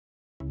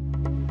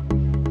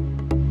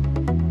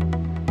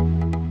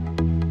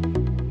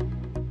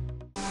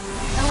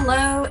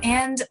Hello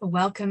and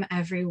welcome,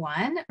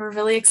 everyone. We're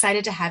really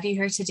excited to have you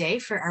here today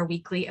for our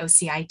weekly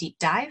OCI Deep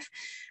Dive.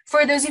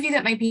 For those of you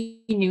that might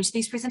be new to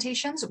these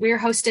presentations, we're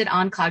hosted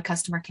on Cloud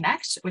Customer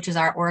Connect, which is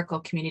our Oracle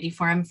community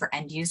forum for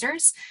end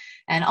users.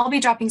 And I'll be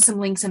dropping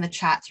some links in the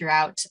chat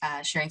throughout,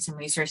 sharing some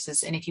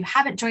resources. And if you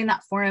haven't joined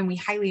that forum, we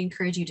highly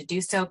encourage you to do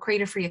so.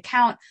 Create a free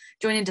account,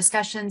 join in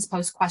discussions,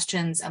 post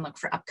questions, and look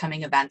for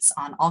upcoming events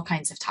on all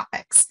kinds of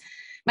topics.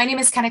 My name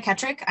is Kenna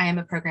Kettrick. I am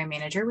a program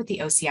manager with the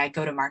OCI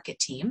go-to-market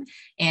team.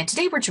 And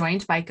today we're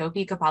joined by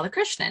Gopi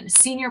Gopalakrishnan,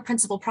 Senior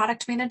Principal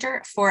Product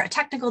Manager, for a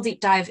technical deep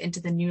dive into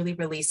the newly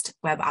released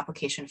Web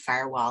Application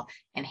Firewall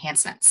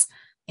enhancements.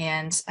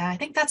 And I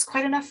think that's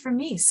quite enough from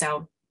me.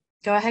 So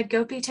go ahead,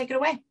 Gopi, take it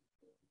away.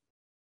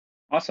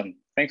 Awesome.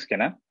 Thanks,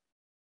 Kenna.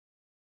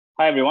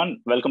 Hi, everyone.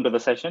 Welcome to the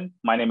session.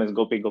 My name is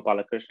Gopi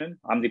Gopalakrishnan.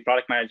 I'm the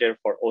product manager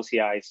for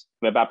OCI's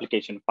Web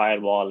Application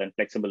Firewall and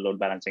Flexible Load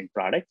Balancing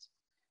products.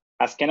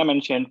 As Kenna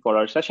mentioned, for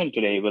our session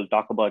today, we'll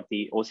talk about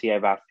the OCI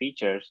WAF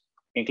features,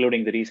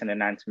 including the recent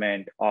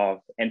announcement of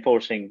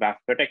enforcing WAF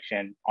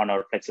protection on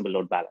our flexible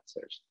load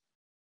balancers.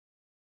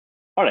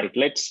 All right,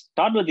 let's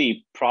start with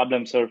the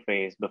problem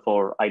surface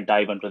before I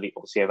dive into the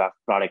OCI WAF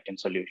product and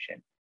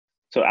solution.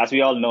 So as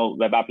we all know,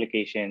 web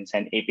applications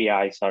and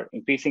APIs are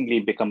increasingly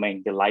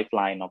becoming the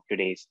lifeline of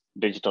today's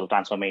digital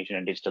transformation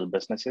and digital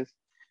businesses.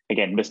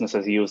 Again,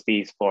 businesses use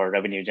these for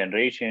revenue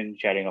generation,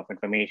 sharing of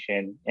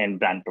information, and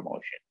brand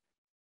promotion.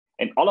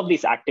 And all of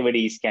these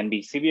activities can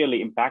be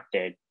severely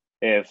impacted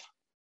if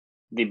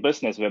the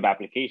business web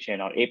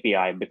application or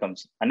API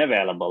becomes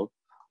unavailable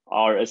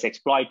or is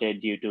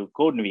exploited due to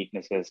code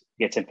weaknesses,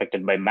 gets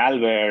infected by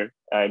malware,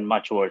 and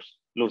much worse,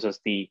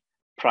 loses the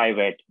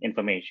private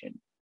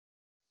information.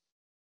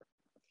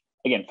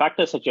 Again,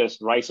 factors such as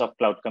rise of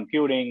cloud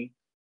computing,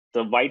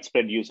 the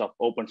widespread use of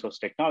open source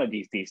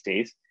technologies these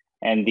days,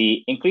 and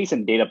the increase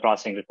in data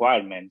processing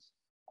requirements,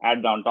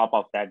 add on top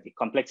of that the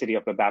complexity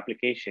of web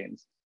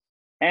applications,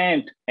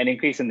 and an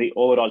increase in the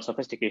overall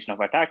sophistication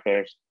of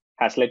attackers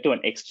has led to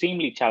an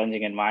extremely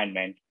challenging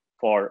environment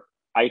for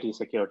IT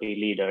security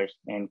leaders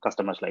and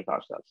customers like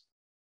ourselves.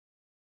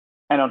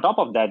 And on top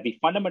of that, the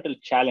fundamental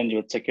challenge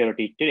with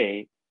security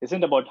today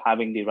isn't about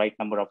having the right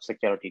number of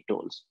security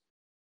tools.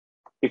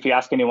 If you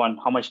ask anyone,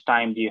 how much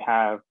time do you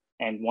have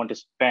and want to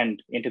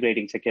spend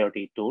integrating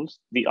security tools,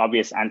 the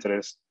obvious answer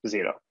is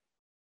 0.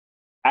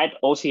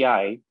 At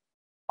OCI,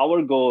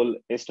 our goal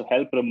is to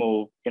help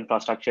remove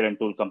infrastructure and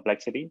tool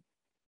complexity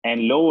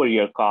and lower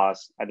your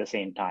costs at the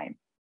same time.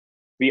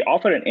 We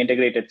offer an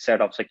integrated set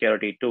of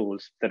security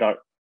tools that are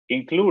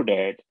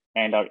included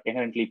and are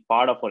inherently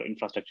part of our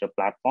infrastructure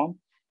platform,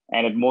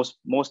 and at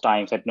most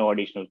times at no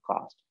additional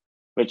cost,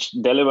 which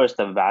delivers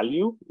the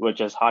value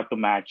which is hard to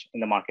match in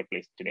the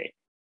marketplace today.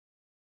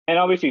 And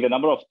obviously, the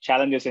number of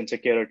challenges in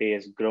security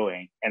is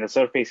growing, and the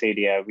surface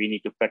area we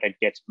need to protect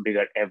gets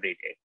bigger every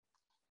day.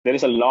 There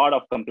is a lot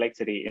of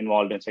complexity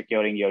involved in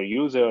securing your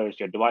users,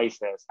 your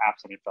devices,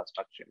 apps, and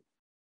infrastructure.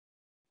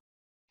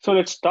 So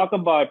let's talk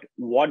about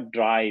what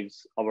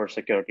drives our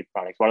security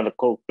products. What are the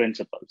core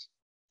principles?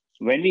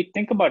 When we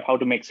think about how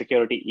to make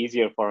security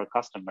easier for our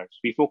customers,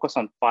 we focus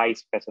on 5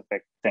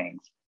 specific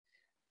things.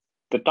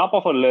 The top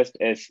of our list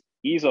is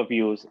ease of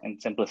use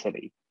and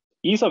simplicity.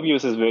 Ease of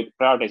use is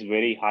prioritized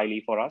very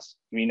highly for us.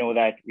 We know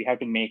that we have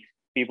to make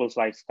people's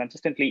lives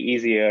consistently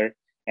easier,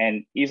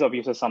 and ease of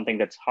use is something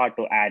that's hard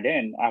to add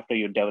in after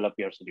you develop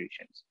your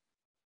solutions.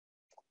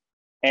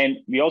 And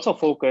we also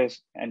focus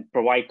and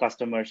provide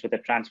customers with a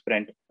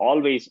transparent,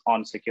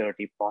 always-on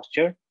security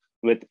posture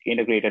with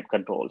integrated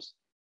controls.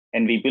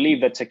 And we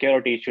believe that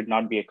security should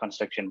not be a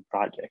construction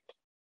project.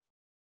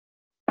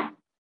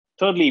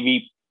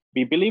 Thirdly,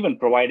 we believe in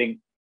providing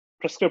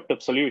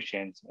prescriptive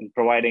solutions and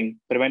providing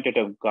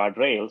preventative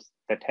guardrails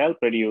that help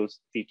reduce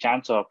the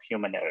chance of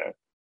human error.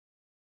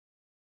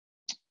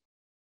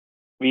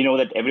 We know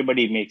that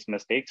everybody makes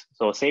mistakes,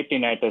 so a safety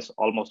net is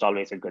almost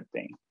always a good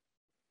thing.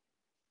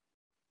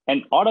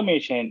 And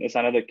automation is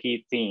another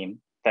key theme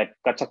that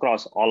cuts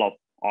across all of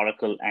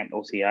Oracle and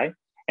OCI,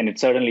 and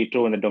it's certainly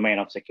true in the domain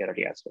of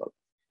security as well.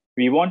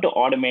 We want to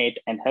automate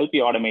and help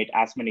you automate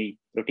as many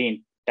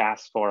routine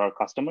tasks for our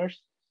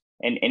customers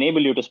and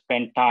enable you to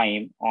spend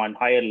time on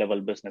higher level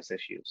business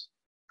issues.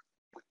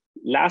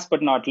 Last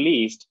but not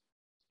least,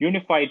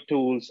 unified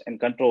tools and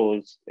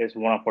controls is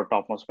one of our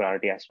topmost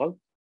priority as well.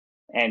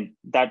 And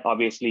that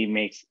obviously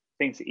makes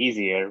things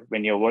easier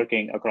when you're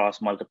working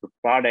across multiple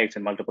products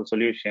and multiple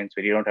solutions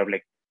where you don't have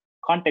like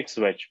context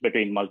switch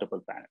between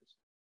multiple panels.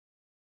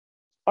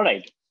 All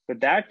right,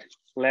 with that,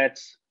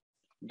 let's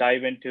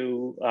dive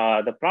into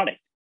the product.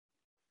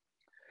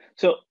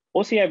 So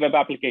OCI Web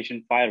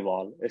Application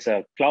Firewall is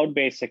a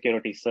cloud-based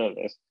security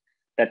service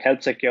that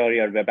helps secure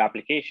your web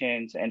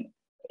applications and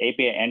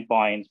API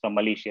endpoints from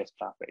malicious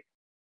traffic.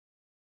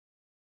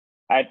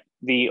 At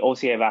the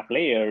OCI WAF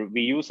layer,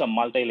 we use a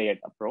multi-layered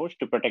approach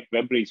to protect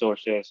web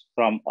resources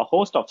from a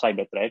host of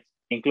cyber threats,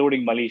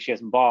 including malicious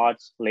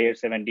bots, layer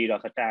 7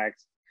 DDoS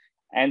attacks,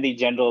 and the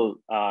general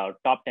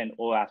top 10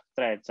 OWASP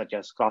threats such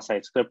as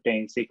cross-site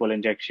scripting, SQL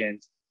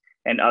injections,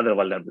 and other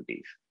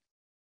vulnerabilities.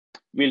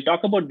 We'll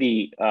talk about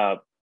the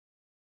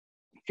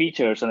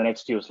features in the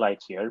next few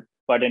slides here,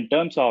 but in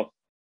terms of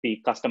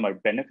the customer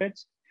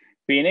benefits,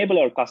 we enable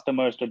our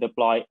customers to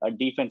deploy a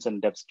defense in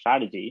depth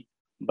strategy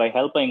by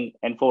helping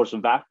enforce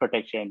WAF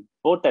protection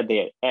both at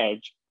their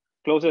edge,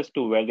 closest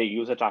to where the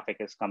user traffic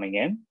is coming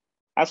in,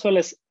 as well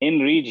as in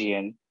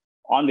region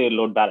on their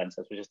load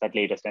balancers, which is that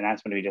latest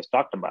enhancement we just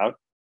talked about.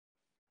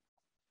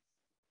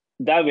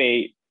 That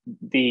way,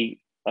 the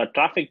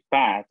traffic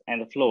path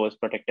and the flow is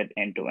protected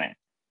end to end.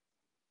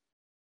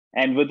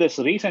 And with this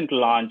recent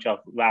launch of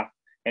WAF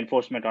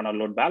enforcement on a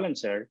load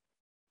balancer,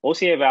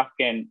 OCI WAF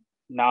can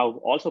now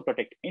also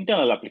protect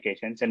internal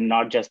applications and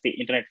not just the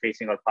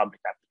internet-facing or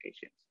public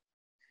applications.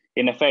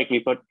 In effect,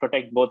 we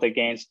protect both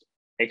against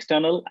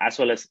external as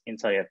well as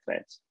insider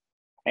threats.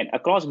 And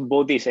across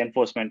both these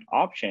enforcement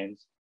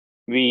options,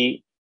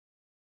 we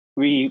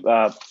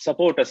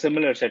support a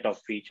similar set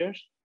of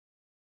features.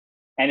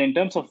 And in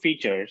terms of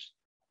features,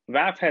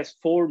 WAF has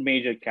 4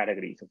 major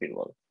categories, if you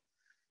will.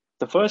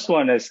 The first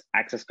one is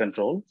access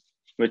control,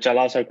 which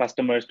allows our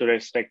customers to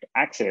restrict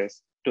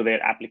access to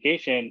their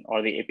application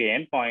or the API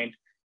endpoint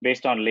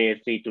based on layer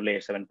 3 to layer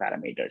 7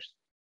 parameters.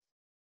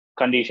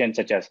 Conditions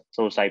such as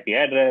source IP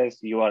address,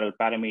 URL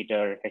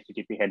parameter,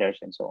 HTTP headers,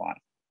 and so on.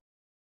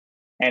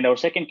 And our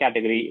second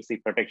category is the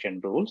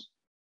protection rules,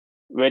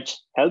 which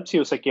helps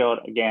you secure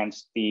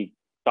against the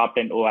top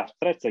 10 OWASP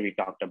threats that we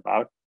talked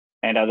about,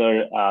 and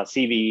other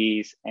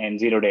CVEs and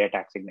zero-day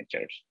attack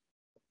signatures.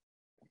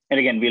 And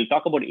again, we'll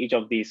talk about each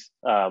of these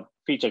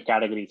feature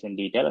categories in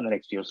detail in the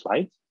next few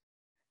slides.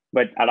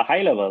 But at a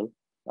high level,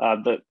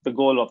 the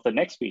goal of the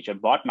next feature,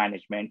 bot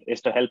management,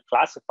 is to help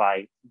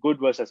classify good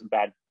versus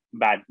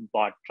bad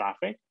bot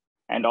traffic,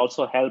 and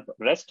also help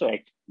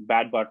restrict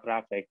bad bot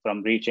traffic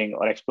from reaching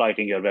or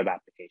exploiting your web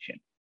application.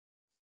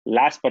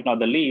 Last but not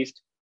the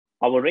least,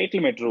 our rate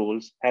limit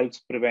rules helps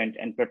prevent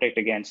and protect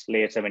against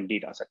layer 7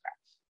 DDoS attacks.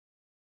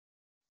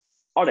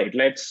 All right,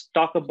 let's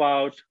talk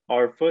about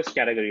our first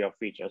category of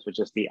features, which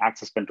is the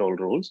access control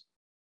rules.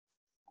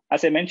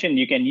 As I mentioned,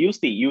 you can use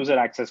the user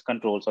access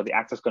controls or the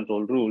access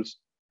control rules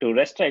to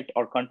restrict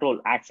or control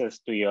access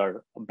to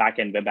your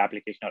backend web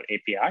application or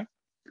API.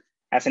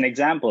 As an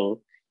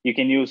example, you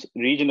can use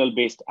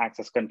regional-based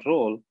access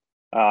control.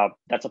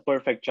 That's a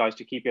perfect choice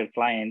to keep your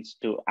clients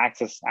to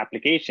access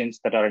applications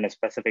that are in a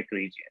specific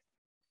region.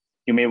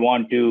 You may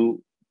want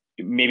to,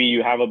 maybe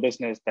you have a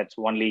business that's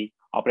only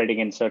operating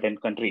in certain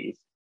countries,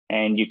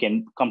 and you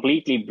can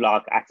completely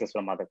block access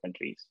from other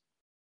countries.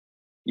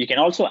 You can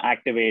also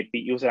activate the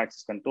user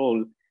access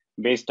control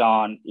based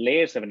on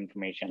layer 7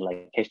 information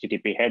like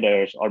HTTP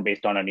headers or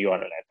based on a URL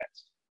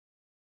address.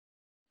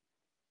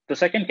 The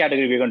second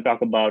category we're going to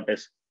talk about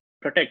is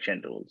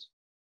protection rules.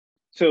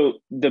 So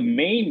the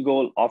main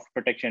goal of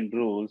protection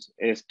rules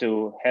is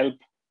to help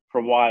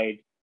provide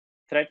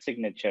threat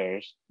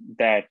signatures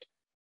that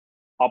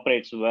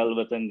operates well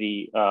within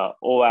the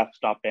OWASP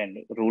top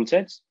 10 rule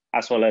sets,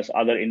 as well as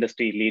other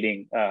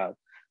industry-leading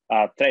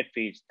threat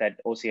feeds that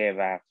OCI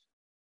WAF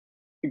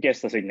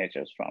gets the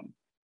signatures from.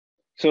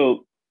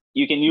 So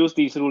you can use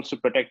these rules to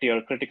protect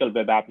your critical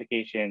web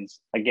applications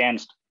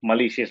against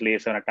malicious layer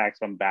 7 attacks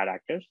from bad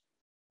actors.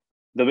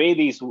 The way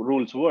these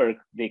rules work,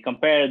 they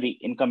compare the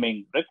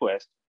incoming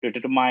request to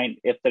determine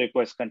if the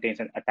request contains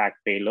an attack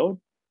payload,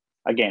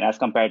 again, as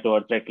compared to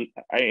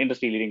our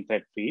industry-leading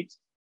threat feeds.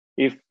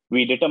 If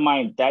we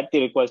determine that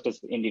the request is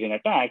indeed an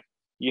attack,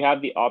 you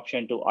have the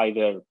option to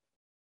either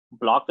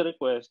block the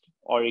request,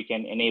 or you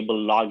can enable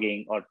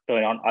logging or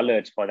turn on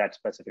alerts for that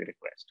specific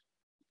request.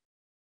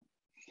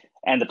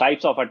 And the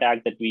types of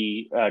attack that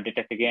we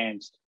detect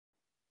against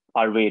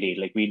are varied.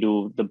 Like we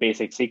do the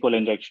basic SQL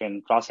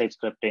injection, cross-site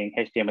scripting,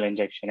 HTML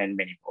injection, and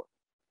many more.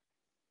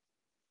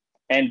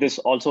 And this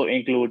also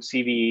includes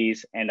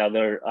CVEs and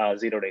other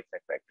zero-day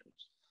threat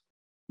vectors.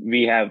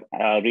 We have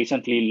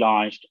recently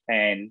launched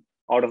an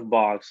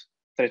out-of-box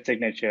threat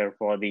signature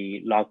for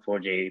the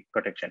Log4j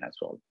protection as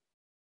well.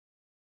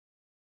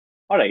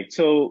 All right,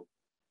 so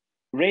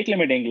rate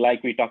limiting,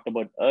 like we talked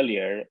about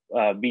earlier,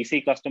 we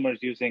see customers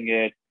using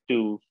it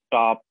to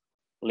stop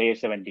layer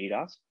 7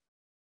 DDoS.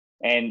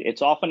 And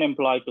it's often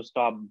employed to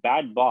stop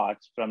bad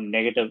bots from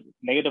negatively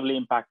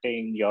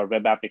impacting your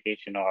web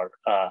application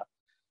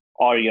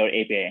or your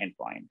API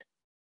endpoint.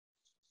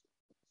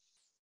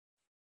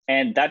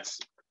 And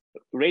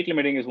rate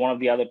limiting is one of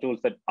the other tools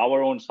that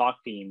our own SOC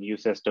team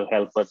uses to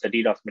help with the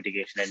DDoS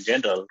mitigation in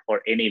general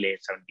for any layer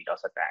 7 DDoS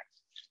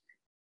attacks.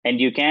 And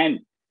you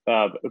can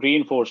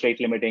reinforce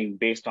rate limiting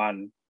based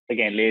on,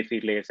 again, layer 3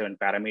 to layer 7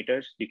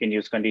 parameters. You can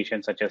use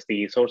conditions such as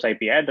the source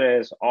IP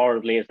address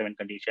or layer 7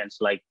 conditions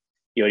like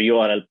your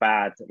URL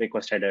path,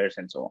 request headers,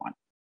 and so on.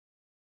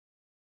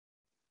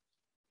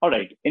 All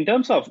right, in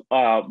terms of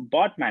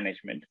bot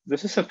management,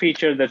 this is a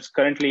feature that's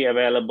currently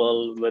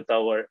available with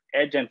our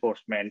edge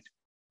enforcement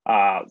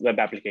web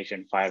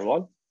application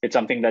firewall. It's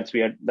something that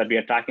we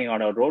are tracking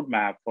on our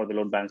roadmap for the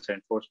load balancer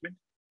enforcement.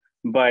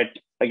 But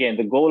again,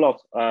 the goal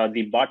of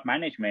the bot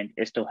management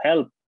is to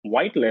help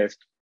whitelist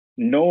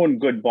known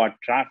good bot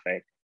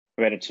traffic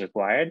where it's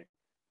required,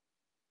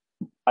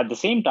 At the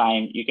same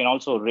time, you can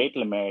also rate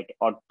limit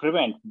or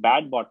prevent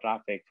bad bot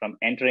traffic from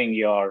entering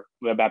your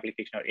web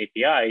application or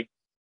API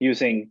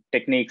using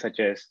techniques such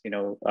as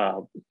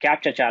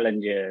captcha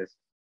challenges,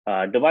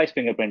 device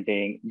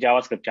fingerprinting,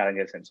 JavaScript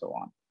challenges, and so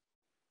on.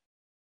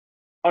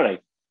 All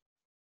right.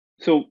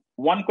 So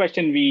one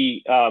question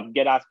we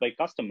get asked by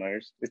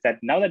customers is that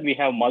now that we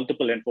have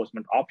multiple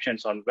enforcement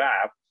options on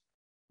WAF,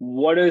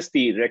 what is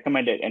the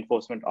recommended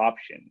enforcement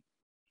option?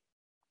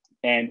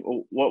 And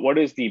what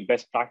is the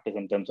best practice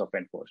in terms of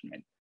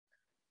enforcement?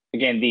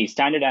 Again, the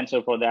standard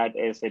answer for that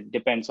is it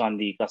depends on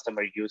the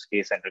customer use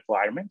case and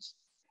requirements.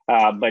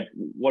 But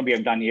what we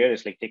have done here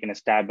is like taking a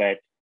stab at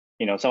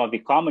some of the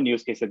common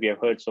use cases we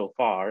have heard so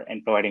far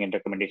and providing a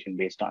recommendation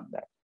based on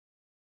that.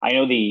 I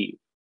know the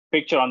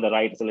picture on the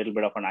right is a little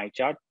bit of an eye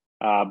chart,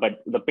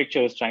 but the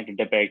picture is trying to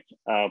depict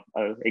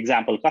an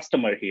example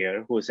customer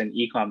here who is an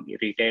e-com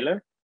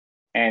retailer.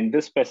 And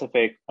this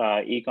specific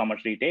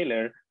e-commerce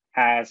retailer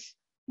has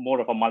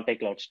more of a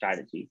multi-cloud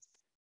strategy.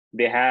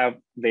 They have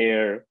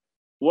their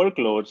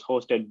workloads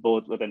hosted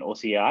both within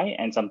OCI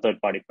and some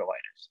third-party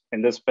providers.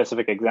 In this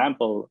specific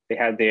example, they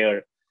have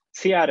their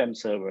CRM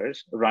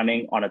servers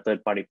running on a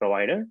third-party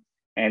provider,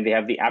 and they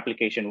have the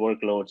application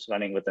workloads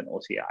running within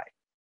OCI.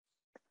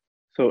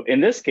 So in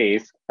this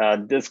case,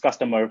 this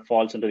customer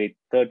falls into the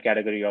third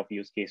category of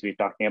use case we're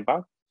talking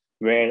about,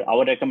 where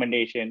our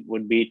recommendation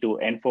would be to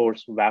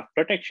enforce WAF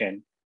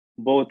protection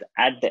both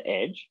at the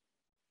edge,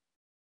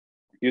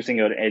 using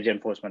your edge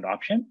enforcement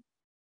option,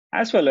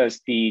 as well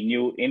as the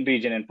new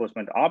in-region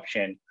enforcement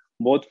option,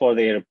 both for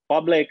their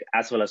public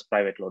as well as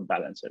private load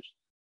balancers.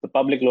 The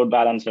public load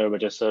balancer,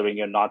 which is serving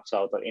your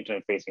north-south or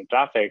internet-facing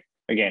traffic,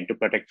 again, to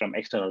protect from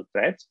external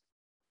threats,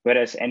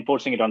 whereas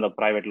enforcing it on the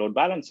private load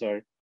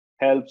balancer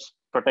helps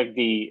protect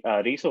the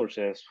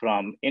resources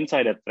from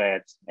insider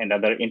threats and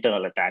other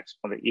internal attacks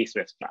on the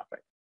east-west traffic.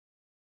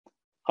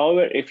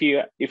 However, if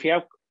you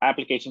have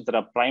applications that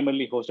are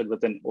primarily hosted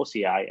within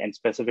OCI and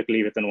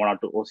specifically within one or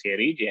two OCI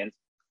regions,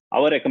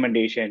 our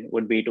recommendation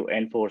would be to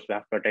enforce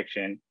WAF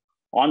protection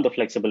on the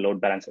flexible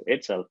load balancer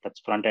itself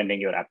that's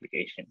front-ending your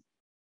application.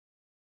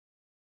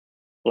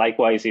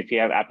 Likewise, if you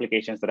have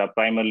applications that are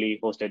primarily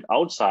hosted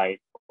outside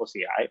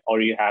OCI,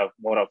 or you have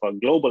more of a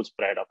global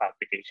spread of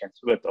applications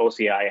with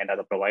OCI and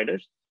other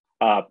providers,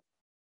 our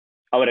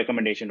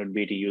recommendation would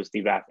be to use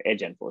the WAF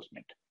edge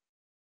enforcement.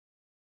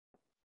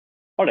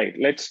 All right,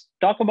 let's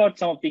talk about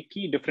some of the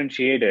key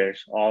differentiators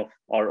of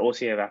our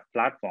OCI WAF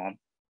platform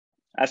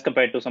as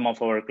compared to some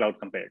of our cloud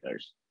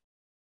competitors.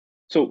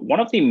 So one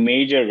of the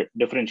major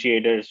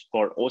differentiators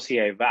for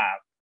OCI WAF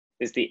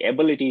is the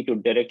ability to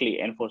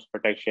directly enforce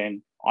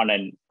protection on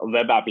a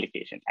web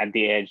application at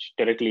the edge,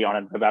 directly on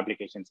a web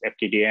application's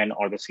FTDN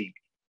or the CDN.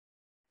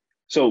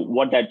 So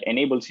what that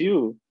enables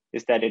you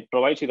is that it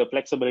provides you the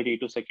flexibility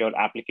to secure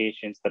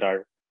applications that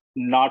are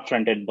not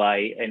fronted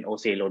by an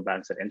OCI load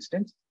balancer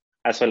instance,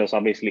 as well as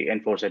obviously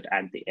enforce it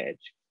at the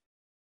edge.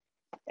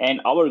 And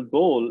our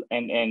goal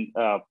and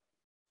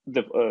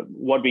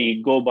what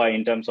we go by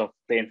in terms of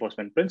the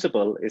enforcement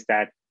principle is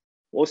that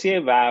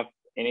OCI WAF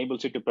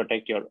enables you to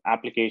protect your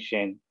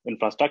application,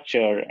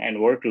 infrastructure, and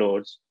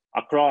workloads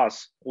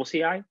across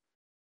OCI,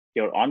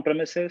 your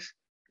on-premises,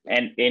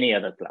 and any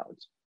other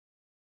clouds.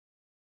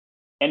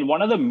 And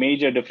one of the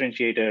major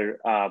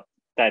differentiator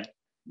that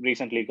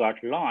recently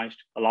got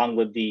launched, along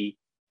with the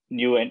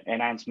new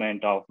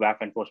enhancement of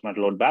WAF enforcement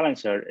load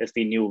balancer, is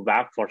the new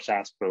WAF for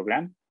SaaS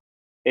program.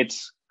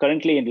 It's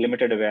currently in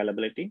limited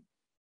availability.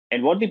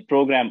 And what the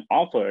program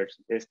offers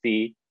is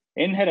the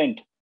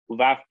inherent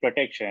WAF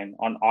protection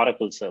on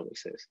Oracle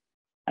services.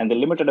 And the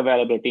limited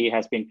availability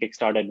has been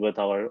kickstarted with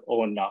our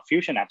own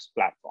Fusion Apps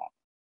platform.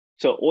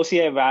 So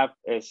OCI WAF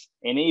is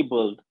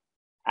enabled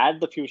at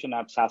the Fusion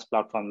Apps SaaS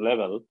platform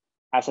level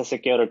as a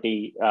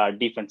security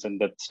defense in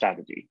depth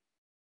strategy.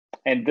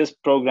 And this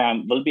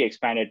program will be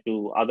expanded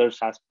to other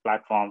SaaS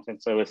platforms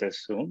and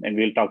services soon, and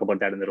we'll talk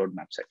about that in the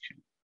roadmap section.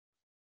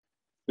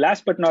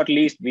 Last but not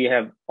least, we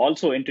have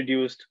also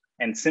introduced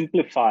and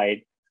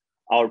simplified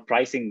our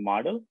pricing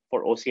model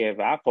for OCI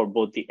WAF for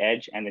both the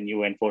edge and the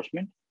new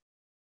enforcement.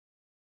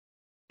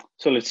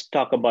 So let's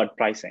talk about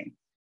pricing.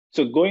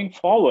 So going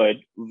forward,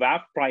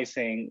 WAF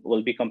pricing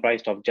will be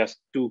comprised of just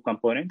two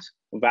components,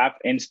 WAF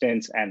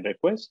instance and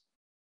request.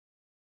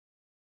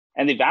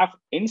 And the WAF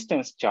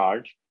instance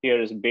charge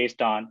here is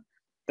based on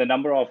the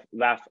number of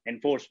WAF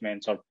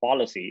enforcements or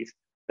policies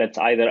that's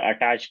either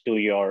attached to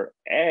your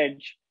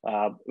edge,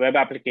 web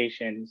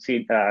application,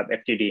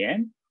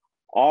 FTDN,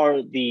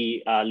 or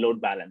the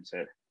load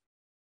balancer.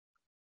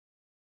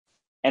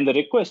 And the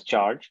request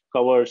charge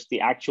covers the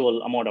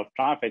actual amount of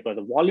traffic or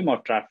the volume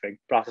of traffic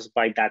processed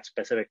by that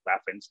specific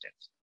WAF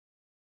instance.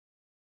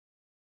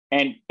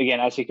 And again,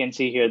 as you can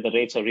see here, the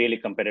rates are really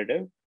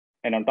competitive.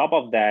 And on top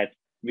of that,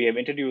 we have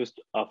introduced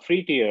a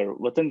free tier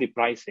within the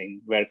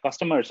pricing where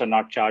customers are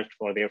not charged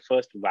for their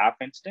first WAF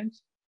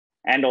instance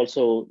and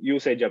also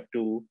usage up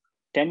to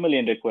 10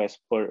 million requests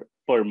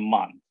per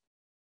month.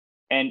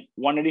 And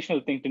one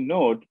additional thing to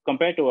note,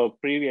 compared to our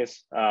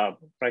previous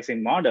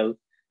pricing model,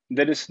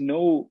 there is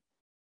no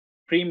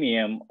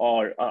premium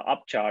or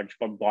upcharge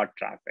for bot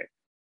traffic.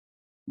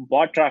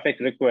 Bot traffic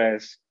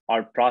requests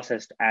are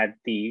processed at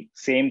the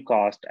same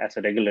cost as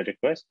a regular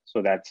request.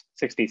 So that's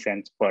 60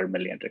 cents per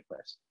million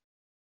requests.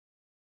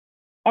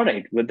 All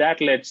right, with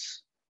that,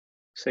 let's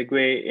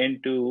segue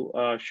into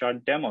a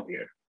short demo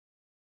here.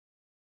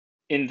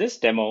 In this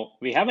demo,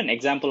 we have an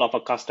example of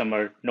a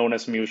customer known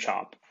as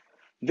MewShop.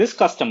 This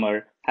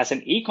customer has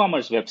an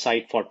e-commerce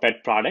website for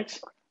pet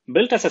products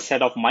built as a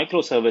set of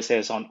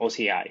microservices on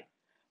OCI.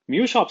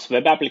 MewShop's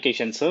web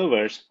application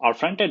servers are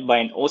fronted by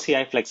an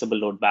OCI flexible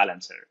load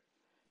balancer.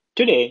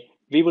 Today,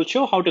 we will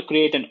show how to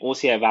create an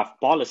OCI WAF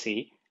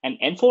policy and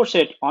enforce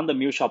it on the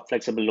MewShop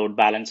flexible load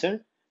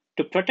balancer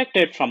to protect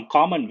it from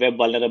common web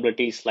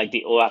vulnerabilities like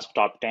the OWASP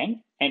Top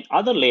 10 and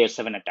other Layer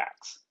 7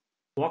 attacks.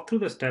 Walk through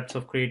the steps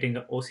of creating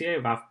an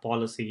OCI WAF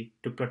policy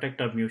to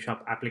protect our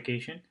MewShop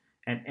application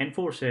and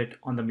enforce it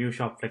on the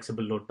MewShop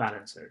flexible load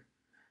balancer.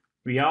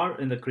 We are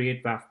in the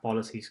Create WAF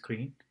Policy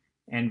screen,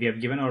 and we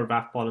have given our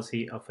WAF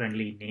policy a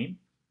friendly name.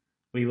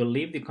 We will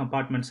leave the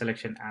compartment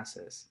selection as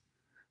is.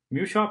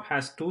 MewShop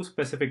has two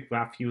specific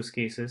WAF use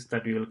cases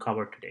that we will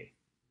cover today.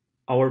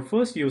 Our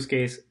first use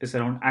case is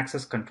around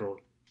access control.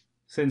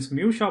 Since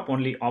MewShop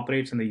only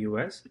operates in the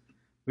US,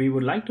 we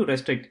would like to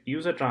restrict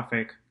user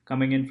traffic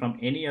coming in from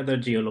any other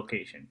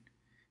geolocation.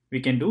 We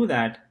can do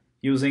that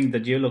using the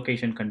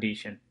geolocation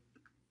condition.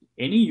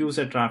 Any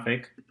user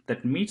traffic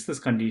that meets this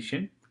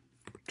condition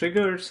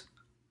triggers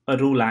a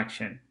rule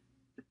action.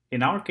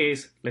 In our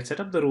case, let's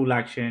set up the rule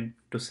action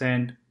to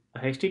send a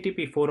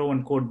HTTP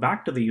 401 code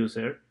back to the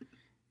user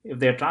if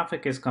their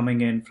traffic is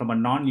coming in from a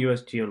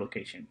non-US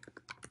geolocation.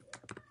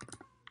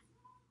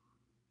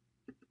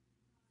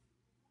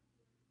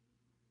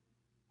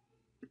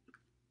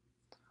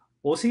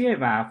 OCI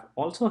WAF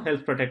also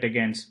helps protect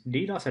against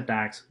DDoS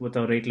attacks with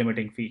our rate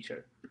limiting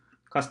feature.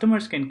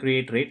 Customers can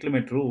create rate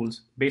limit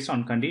rules based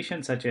on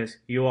conditions such as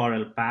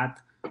URL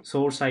path,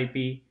 source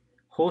IP,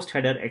 host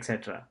header,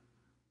 etc.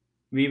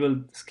 We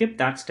will skip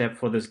that step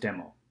for this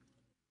demo.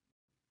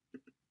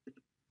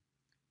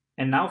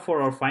 And now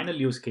for our final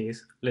use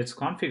case, let's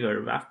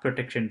configure WAF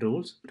protection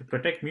rules to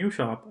protect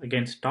MewShop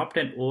against top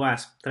 10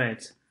 OWASP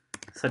threats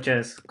such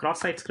as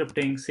cross-site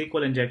scripting,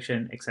 SQL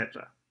injection,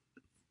 etc.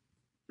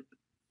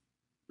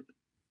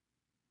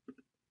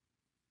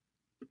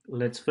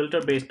 Let's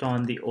filter based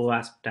on the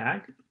OWASP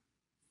tag.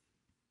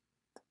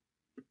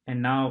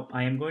 And now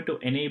I am going to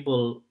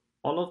enable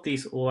all of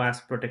these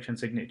OWASP protection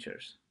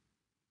signatures.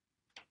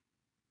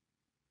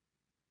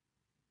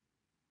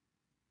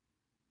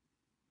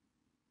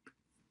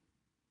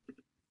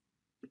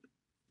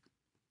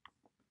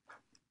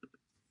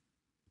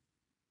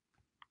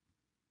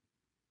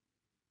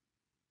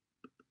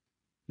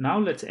 Now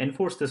let's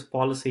enforce this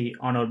policy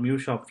on our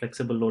MewShop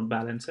flexible load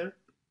balancer.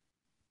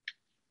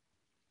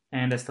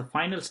 And as the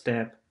final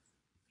step,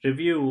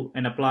 review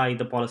and apply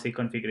the policy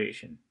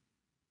configuration.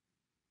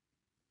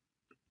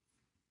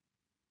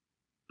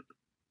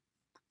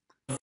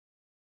 The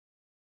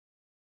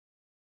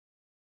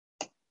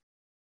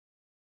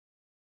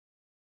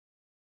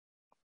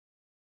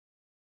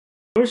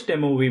first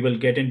demo we will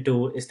get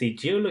into is the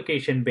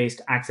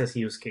geolocation-based access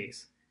use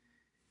case.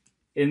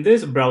 In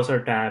this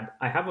browser tab,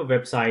 I have a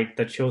website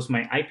that shows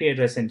my IP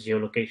address and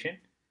geolocation.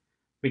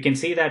 We can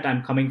see that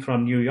I'm coming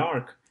from New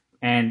York,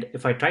 and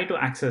if I try to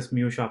access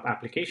MewShop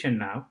application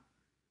now,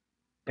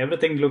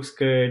 everything looks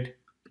good.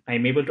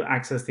 I'm able to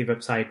access the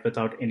website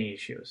without any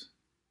issues.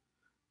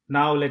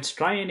 Now let's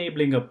try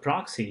enabling a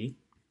proxy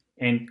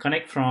and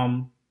connect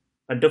from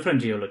a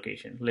different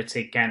geolocation, let's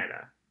say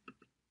Canada.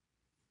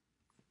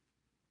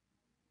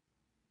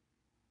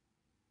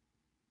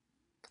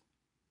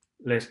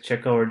 Let's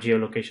check our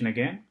geolocation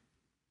again.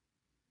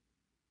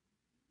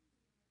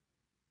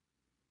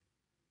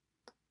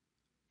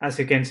 As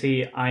you can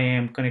see, I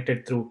am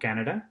connected through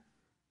Canada.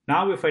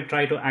 Now if I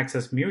try to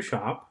access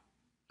MewShop,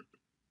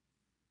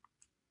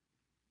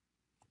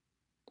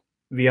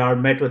 we are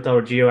met with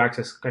our geo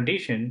access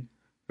condition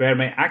where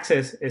my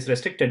access is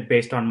restricted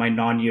based on my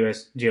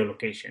non-US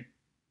geolocation.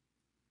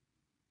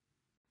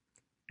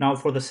 Now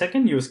for the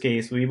second use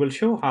case, we will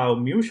show how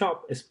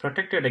MewShop is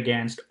protected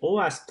against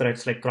OWASP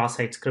threats like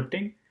cross-site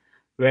scripting,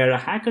 where a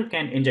hacker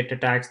can inject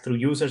attacks through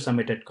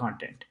user-submitted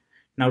content.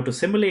 Now to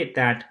simulate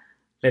that,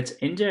 let's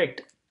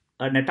inject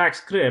an attack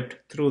script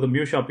through the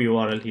MewShop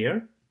URL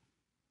here.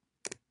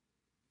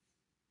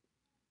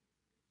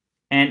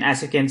 And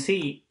as you can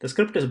see, the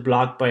script is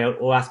blocked by our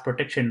OWASP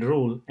protection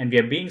rule, and we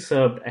are being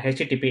served a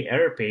HTTP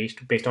error page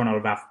based on our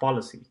WAF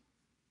policy.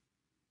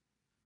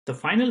 The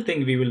final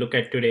thing we will look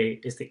at today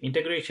is the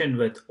integration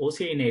with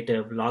OCI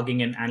native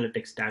logging and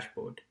analytics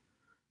dashboard.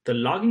 The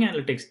logging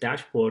analytics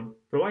dashboard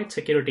provides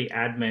security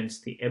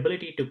admins the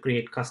ability to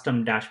create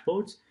custom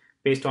dashboards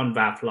based on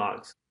WAF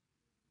logs.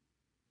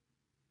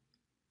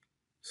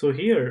 So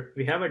here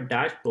we have a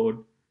dashboard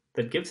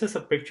that gives us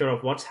a picture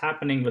of what's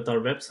happening with our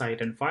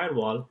website and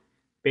firewall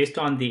based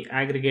on the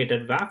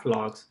aggregated WAF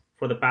logs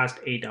for the past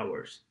 8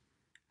 hours.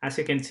 As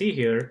you can see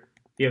here,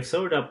 we have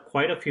served up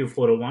quite a few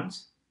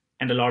 401s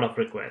and a lot of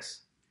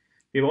requests.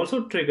 We've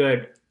also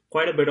triggered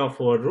quite a bit of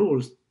our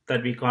rules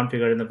that we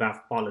configure in the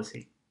WAF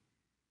policy.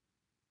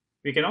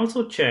 We can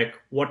also check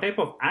what type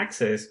of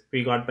access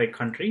we got by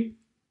country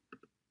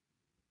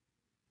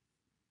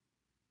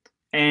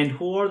and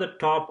who are the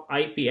top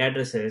IP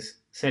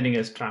addresses sending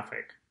us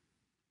traffic.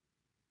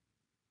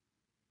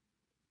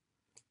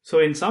 So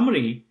in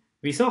summary,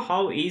 we saw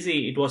how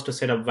easy it was to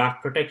set up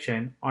WAF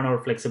protection on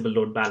our flexible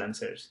load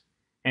balancers,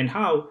 and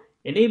how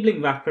enabling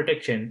WAF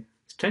protection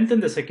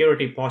strengthened the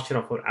security posture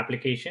of our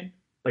application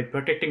by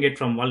protecting it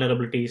from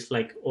vulnerabilities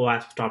like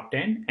OWASP Top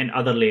 10 and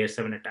other Layer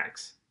 7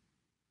 attacks.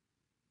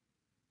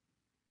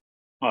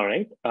 All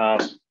right.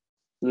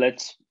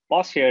 Let's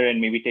pause here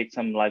and maybe take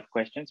some live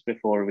questions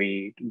before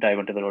we dive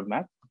into the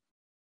roadmap.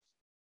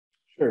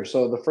 Sure.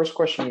 So the first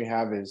question we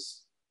have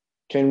is,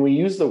 can we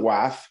use the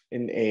WAF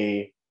in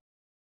a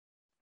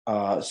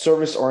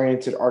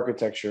service-oriented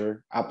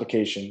architecture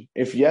application?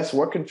 If yes,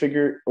 what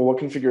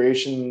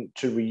configuration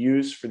should we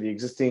use for the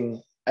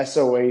existing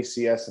SOA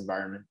CS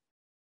environment?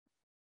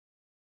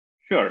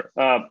 Sure.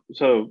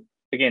 So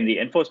again, the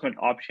enforcement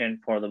option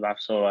for the WAF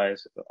SOA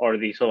or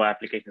the SOA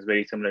application is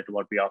very similar to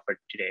what we offered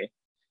today.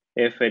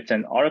 If it's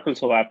an Oracle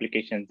SOA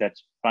application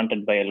that's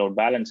fronted by a load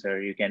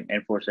balancer, you can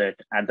enforce it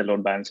at the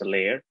load balancer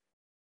layer,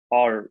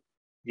 or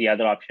the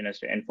other option is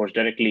to enforce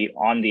directly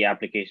on the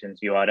application's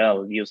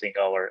URL using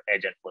our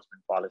edge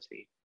enforcement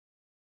policy.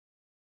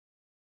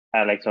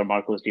 Alex or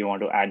Marcos, do you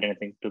want to add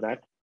anything to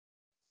that?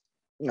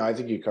 No, I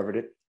think you covered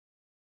it.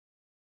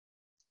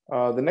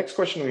 The next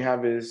question we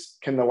have is,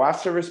 can the WAF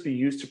service be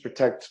used to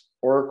protect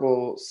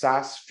Oracle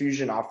SaaS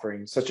Fusion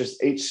offerings such as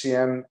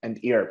HCM and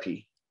ERP?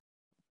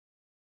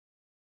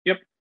 Yep.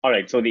 All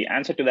right. So the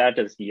answer to that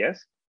is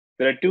yes.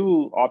 There are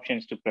two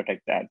options to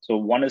protect that. So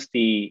one is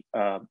the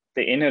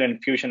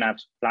inherent Fusion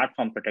Apps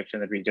platform protection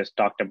that we just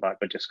talked about,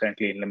 which is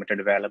currently in limited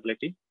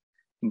availability.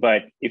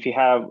 But if you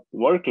have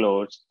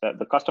workloads,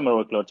 the customer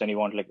workloads, and you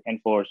want to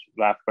enforce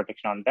WAF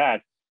protection on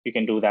that, you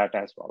can do that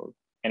as well.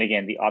 And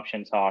again, the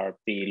options are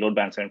the load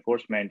balancer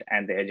enforcement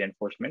and the edge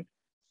enforcement.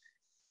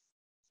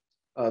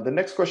 The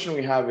next question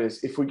we have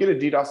is, if we get a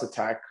DDoS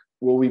attack,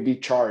 will we be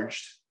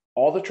charged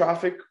all the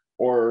traffic,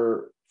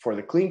 or for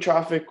the clean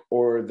traffic,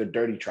 or the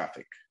dirty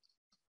traffic?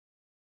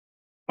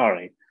 All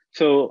right.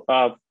 So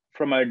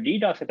from a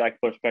DDoS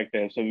attack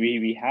perspective, so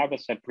we have a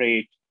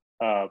separate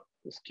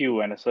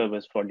SKU and a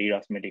service for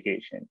DDoS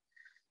mitigation.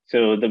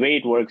 So the way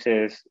it works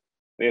is,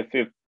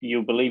 if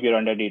you believe you're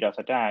under DDoS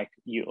attack,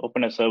 you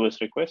open a service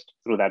request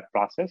through that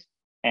process,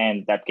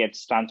 and that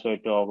gets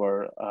transferred to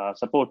our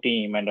support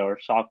team and our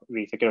SOC,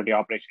 the Security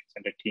Operations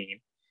Center team.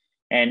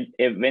 And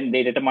when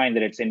they determine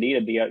that it's indeed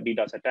a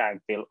DDoS attack,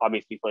 they'll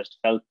obviously first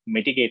help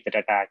mitigate that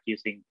attack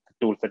using the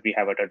tools that we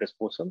have at our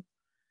disposal.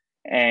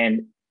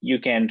 And you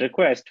can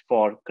request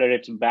for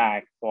credits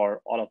back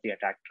for all of the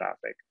attack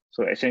traffic.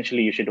 So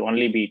essentially, you should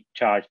only be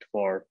charged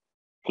for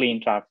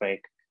clean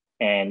traffic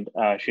and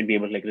should be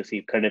able to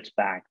receive credits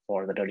back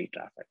for the dirty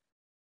traffic.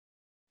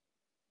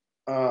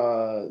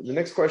 The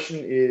next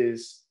question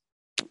is,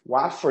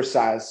 WAF for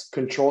SaaS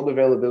Controlled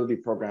Availability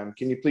Program.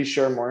 Can you please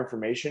share more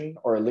information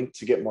or a link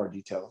to get more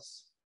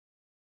details?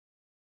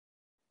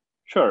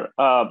 Sure.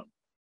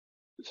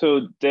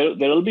 So there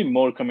will be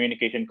more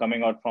communication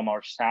coming out from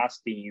our SaaS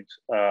teams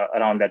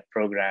around that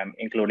program,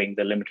 including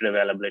the limited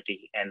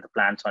availability and the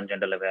plans on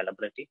general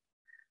availability.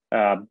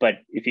 But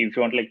if you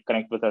want to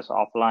connect with us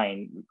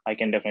offline, I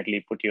can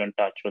definitely put you in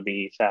touch with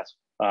the SaaS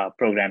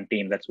program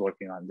team that's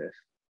working on this.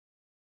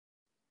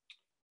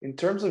 In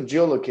terms of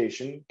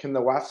geolocation, can the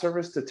WAF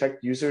service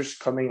detect users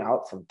coming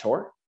out from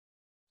Tor?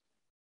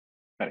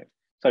 Right.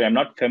 Sorry, I'm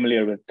not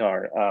familiar with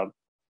Tor.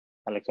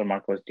 Alex or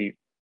Marcos, do you?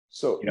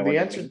 So the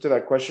answer to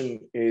that question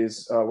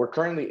is we're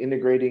currently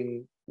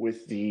integrating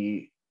with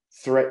the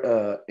threat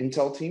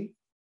intel team,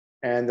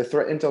 and the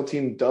threat intel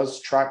team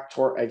does track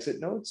Tor exit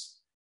nodes.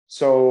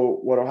 So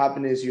what will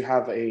happen is you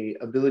have a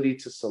ability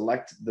to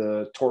select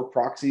the Tor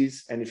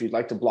proxies, and if you'd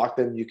like to block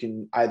them, you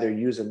can either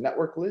use a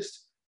network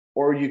list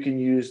or you can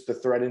use the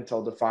threat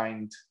intel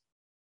defined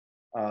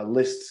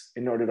list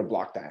in order to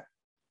block that.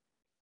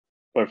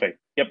 Perfect.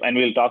 Yep, and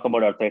we'll talk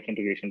about our threat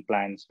integration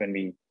plans when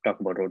we talk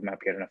about roadmap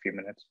here in a few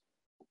minutes.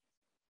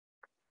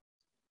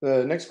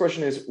 The next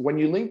question is, when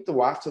you link the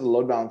WAF to the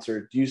load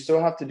balancer, do you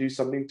still have to do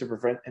something to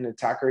prevent an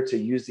attacker to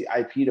use the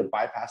IP to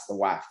bypass the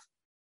WAF,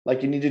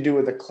 like you need to do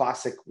with a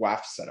classic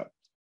WAF setup?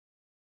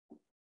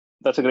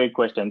 That's a great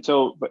question.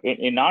 So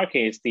in our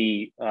case,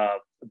 the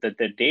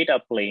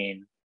data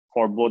plane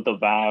for both the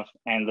WAF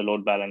and the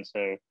load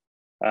balancer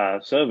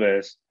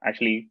service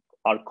actually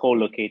are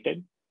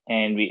co-located,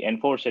 and we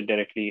enforce it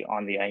directly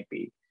on the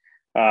IP.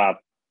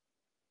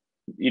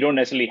 You don't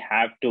necessarily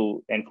have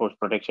to enforce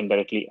protection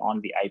directly on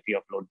the IP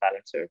of load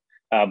balancer,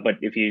 but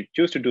if you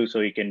choose to do so,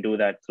 you can do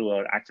that through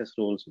our access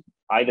rules,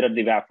 either at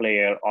the WAF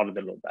layer or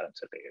the load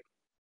balancer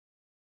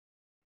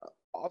layer.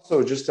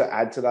 Also, just to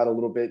add to that a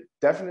little bit,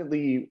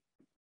 definitely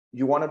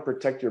you want to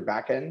protect your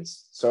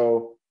backends.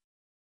 So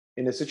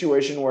in a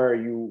situation where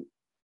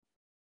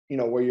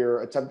where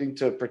you're attempting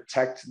to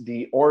protect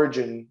the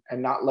origin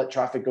and not let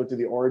traffic go to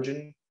the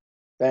origin,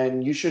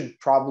 then you should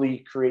probably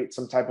create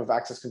some type of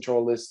access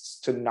control lists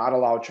to not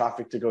allow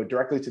traffic to go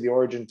directly to the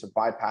origin to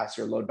bypass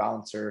your load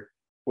balancer,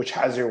 which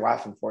has your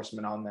WAF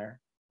enforcement on there.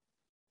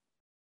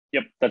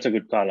 Yep, that's a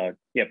good call out.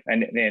 Yep,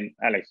 and then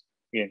Alex,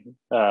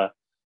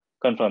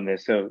 confirm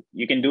this. So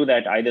you can do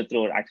that either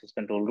through access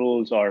control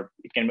rules, or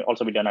it can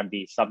also be done at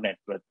the subnet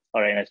with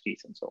or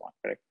NSGs and so on,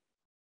 correct?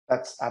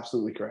 That's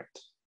absolutely correct.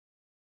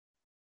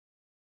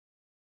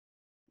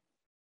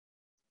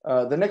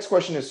 The next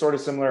question is sort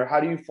of similar. How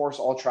do you force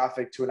all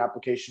traffic to an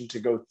application to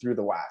go through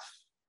the WAF?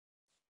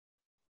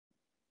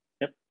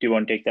 Yep. Do you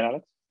want to take that,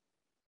 Alex?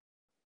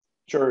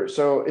 Sure.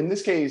 So in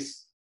this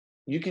case,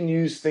 you can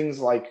use things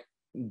like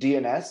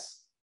DNS,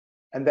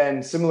 and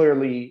then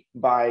similarly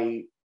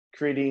by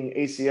creating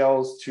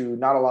ACLs to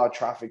not allow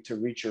traffic to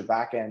reach your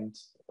backend,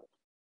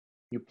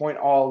 you point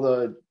all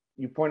the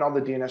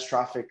DNS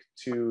traffic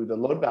to the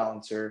load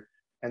balancer,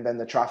 and then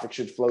the traffic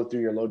should flow through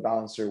your load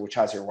balancer, which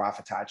has your WAF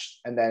attached.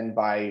 And then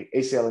by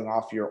ACLing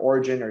off your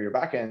origin or your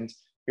backend,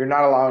 you're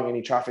not allowing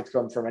any traffic to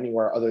come from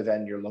anywhere other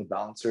than your load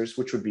balancers,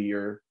 which would be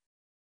your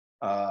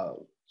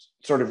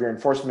sort of your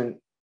enforcement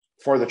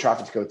for the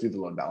traffic to go through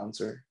the load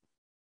balancer.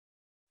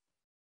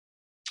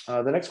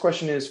 The next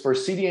question is, for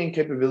CDN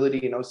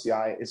capability in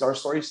OCI, is our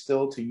story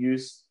still to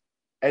use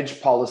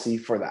edge policy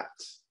for that?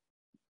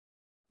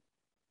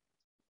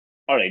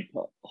 All right,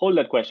 hold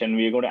that question.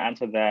 We're going to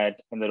answer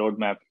that in the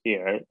roadmap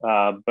here.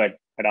 But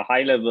at a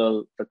high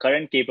level, the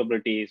current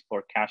capabilities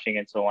for caching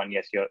and so on,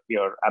 yes,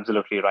 you're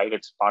absolutely right.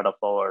 It's part of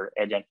our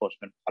edge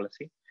enforcement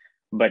policy.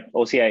 But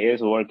OCI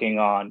is working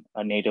on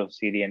a native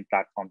CDN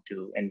platform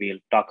too, and we'll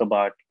talk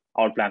about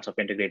our plans of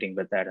integrating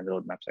with that in the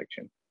roadmap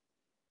section.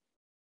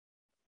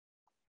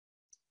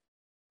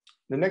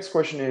 The next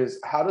question is,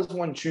 how does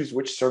one choose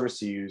which service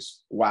to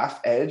use, WAF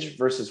Edge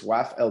versus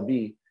WAF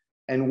LB,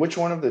 and which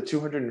one of the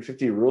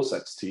 250 rule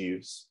sets to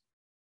use?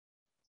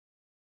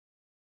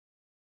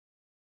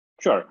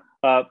 Sure.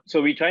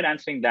 So we tried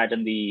answering that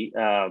in the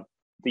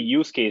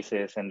use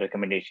cases and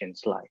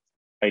recommendations slide,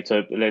 right?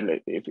 So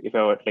if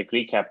I were to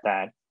recap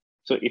that,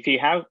 so if you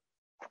have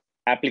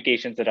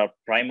applications that are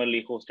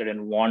primarily hosted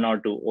in one or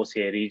two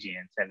OCI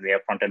regions and they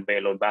are fronted by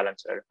a load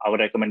balancer, our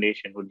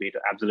recommendation would be to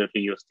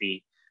absolutely use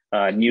the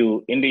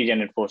new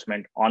in-region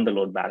enforcement on the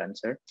load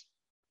balancer.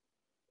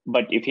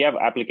 But if you have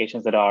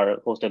applications that are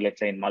hosted, let's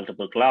say, in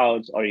multiple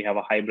clouds, or you have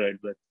a hybrid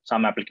with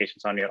some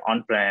applications on your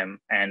on-prem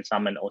and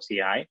some in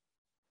OCI,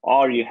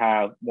 or you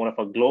have more of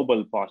a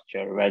global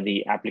posture where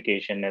the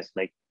application is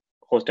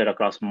hosted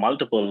across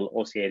multiple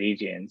OCI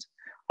regions,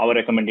 our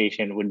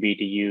recommendation would be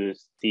to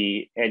use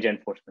the edge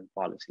enforcement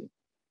policy.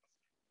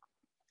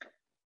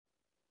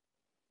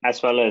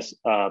 As well as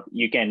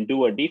you can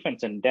do a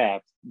defense in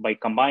depth by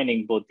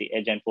combining both the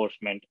edge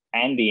enforcement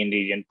and the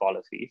in-region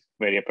policies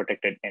where you're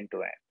protected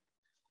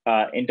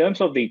end-to-end. In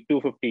terms of the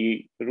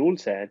 250 rule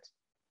sets,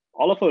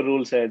 all of our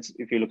rule sets,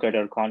 if you look at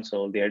our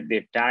console, they're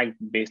tagged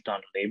based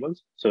on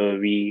labels. So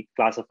we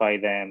classify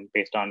them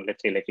based on,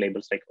 let's say,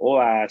 labels like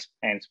OWASP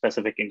and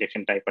specific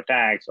injection type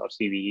attacks or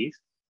CVEs.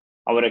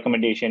 Our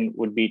recommendation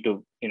would be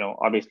to,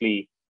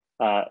 obviously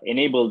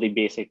enable the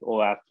basic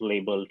OWASP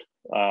labeled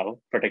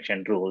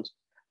protection rules.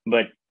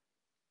 But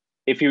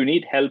if you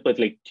need help with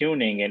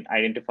tuning and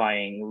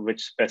identifying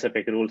which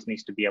specific rules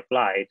needs to be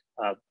applied,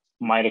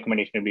 my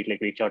recommendation would be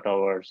reach out to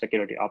our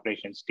security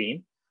operations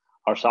team.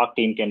 Our SOC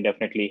team can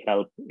definitely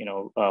help,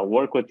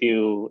 work with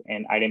you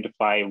and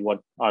identify what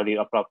are the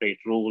appropriate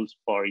rules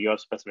for your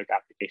specific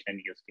application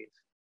and use case.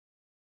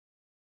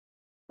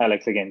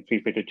 Alex, again,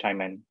 feel free to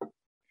chime in if you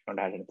don't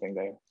have anything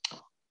there.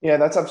 Yeah,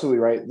 that's absolutely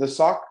right. The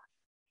SOC,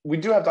 we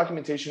do have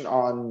documentation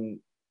on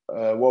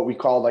what we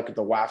call the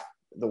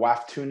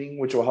WAF tuning,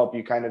 which will help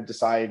you kind of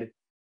decide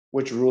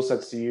which rule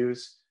sets to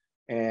use.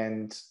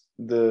 And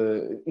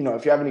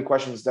if you have any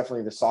questions,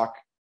 definitely the SOC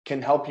can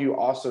help you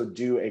also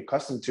do a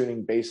custom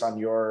tuning based on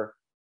your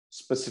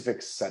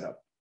specific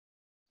setup.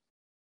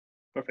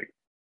 Perfect.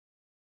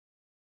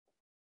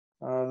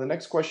 The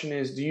next question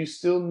is, do you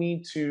still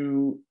need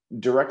to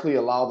directly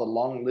allow the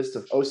long list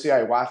of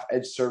OCI WAF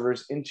edge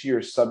servers into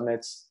your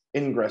subnet's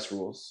ingress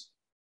rules?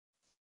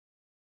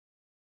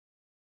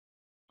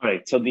 All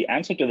right, so the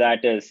answer to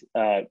that is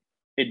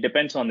it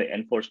depends on the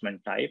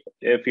enforcement type.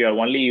 If you're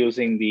only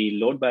using the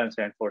load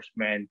balancer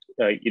enforcement,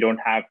 you don't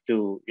have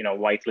to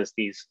whitelist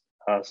these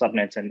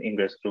subnets and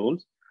ingress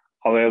rules.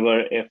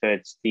 However, if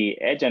it's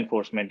the edge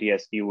enforcement,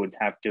 yes, you would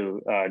have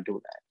to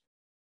do that.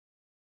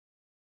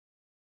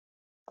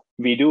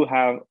 We do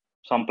have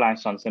some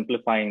plans on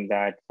simplifying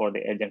that for the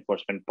edge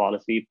enforcement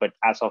policy, but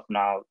as of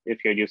now,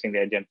 if you're using the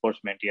edge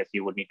enforcement, yes,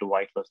 you would need to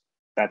whitelist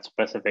that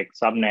specific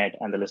subnet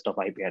and the list of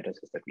IP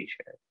addresses that we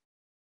share.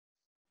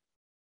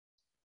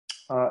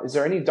 Is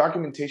there any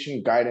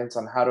documentation guidance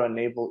on how to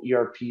enable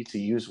ERP to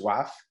use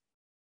WAF?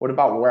 What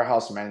about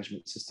warehouse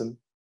management system?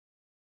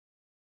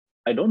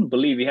 I don't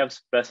believe we have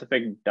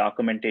specific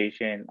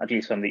documentation, at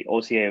least from the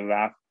OCI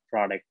WAF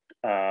product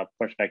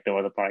perspective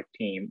or the product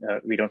team.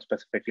 We don't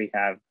specifically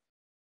have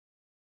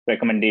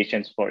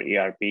recommendations for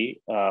ERP.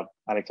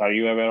 Alex, are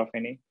you aware of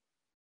any?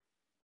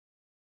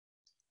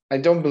 I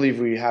don't believe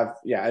we have.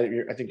 Yeah,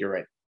 I think you're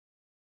right.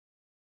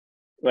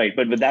 Right,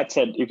 but with that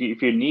said, if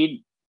you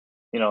need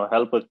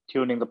help with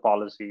tuning the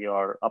policy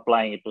or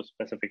applying it to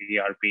specific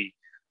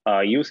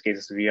ERP use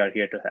cases, we are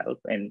here to help,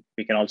 and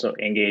we can also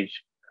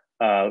engage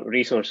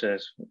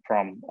resources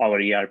from our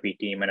ERP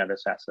team and other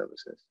SaaS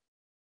services.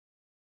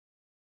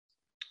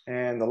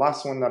 And the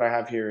last one that I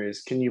have here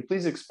is, can you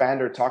please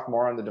expand or talk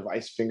more on the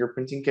device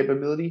fingerprinting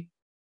capability?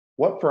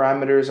 What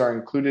parameters are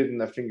included in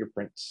the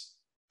fingerprints?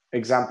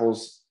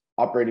 Examples,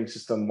 operating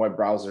system, web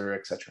browser,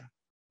 etc.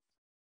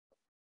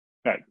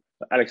 Right.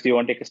 Alex, do you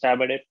want to take a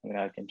stab at it?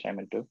 I can chime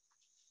in too.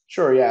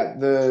 Sure, yeah.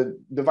 The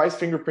device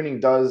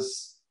fingerprinting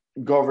does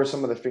go over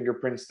some of the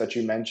fingerprints that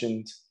you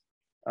mentioned.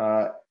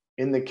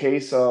 In the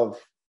case of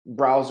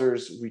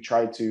browsers, we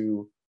try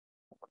to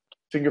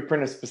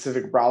fingerprint a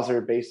specific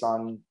browser based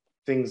on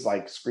things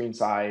like screen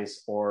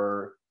size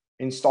or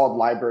installed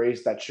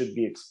libraries that should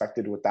be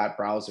expected with that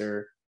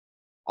browser,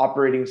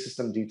 operating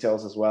system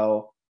details as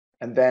well.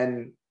 And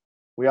then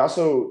we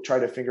also try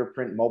to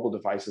fingerprint mobile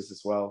devices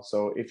as well.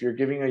 So if you're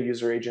giving a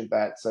user agent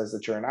that says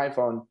that you're an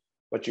iPhone,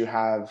 but you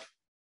have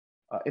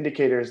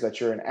indicators that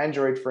you're an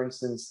Android, for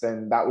instance,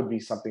 then that would be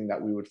something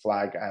that we would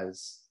flag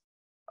as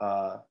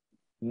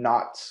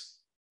not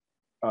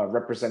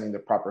representing the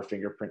proper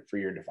fingerprint for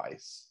your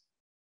device.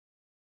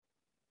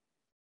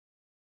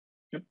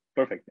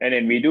 Perfect. And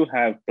then we do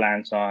have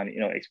plans on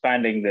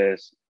expanding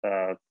this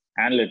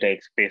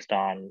analytics based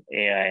on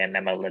AI and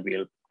ML that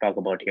we'll talk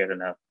about here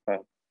in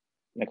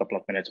a couple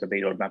of minutes with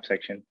the roadmap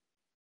section.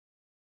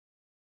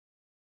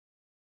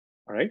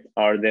 All right.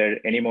 Are there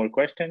any more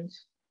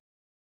questions?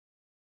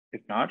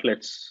 If not,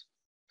 let's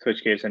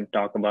switch gears and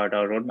talk about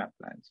our roadmap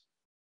plans.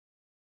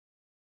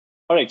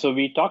 All right. So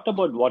we talked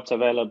about what's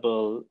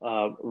available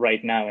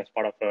right now as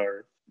part of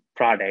our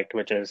product,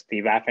 which is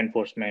the WAF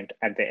enforcement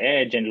at the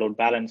edge and load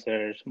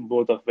balancers,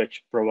 both of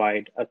which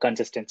provide a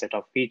consistent set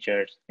of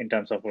features in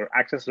terms of our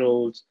access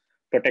rules,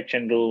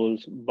 protection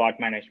rules, bot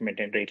management,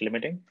 and rate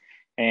limiting.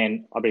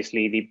 And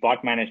obviously, the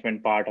bot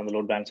management part on the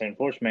load balancer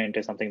enforcement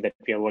is something that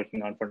we are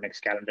working on for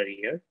next calendar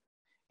year.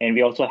 And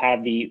we also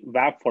have the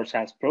WAF for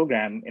SaaS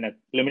program in a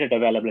limited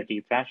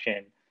availability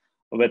fashion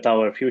with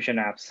our Fusion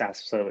App SaaS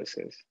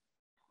services.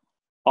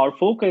 Our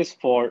focus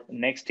for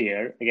next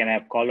year, again,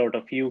 I've called out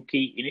a few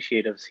key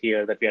initiatives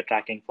here that we are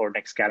tracking for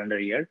next calendar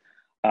year.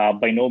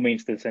 By no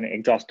means this is an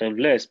exhaustive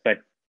list, but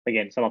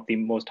again, some of the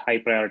most high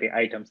priority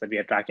items that we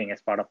are tracking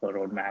as part of the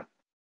roadmap.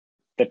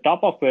 The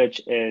top of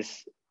which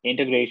is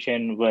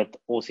integration with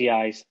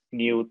OCI's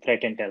new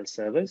threat intel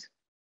service.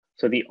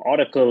 So the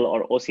Oracle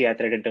or OCI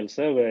threat intel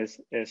service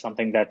is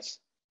something that's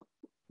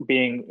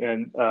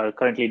being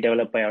currently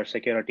developed by our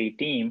security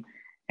team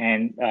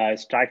and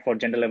is tracked for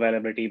general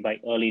availability by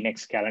early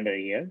next calendar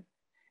year.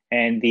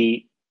 And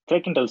the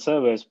threat intel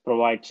service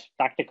provides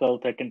tactical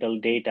threat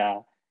intel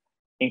data,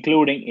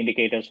 including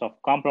indicators of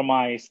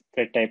compromise,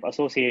 threat type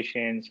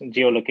associations,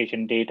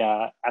 geolocation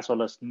data, as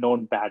well as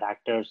known bad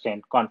actors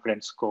and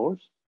confidence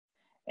scores.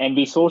 And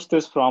we source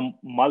this from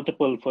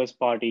multiple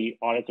first-party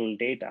Oracle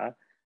data,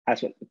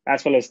 as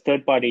well as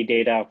third-party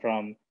data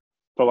from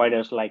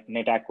providers like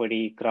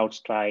NetAquity,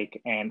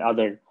 CrowdStrike, and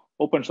other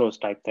open source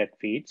type threat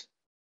feeds.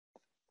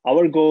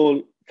 Our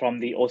goal from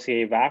the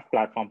OCI WAF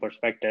platform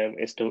perspective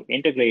is to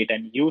integrate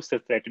and use the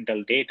threat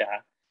intel data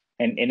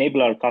and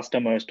enable our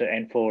customers to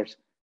enforce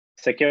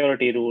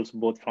security rules,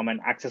 both from an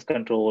access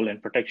control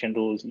and protection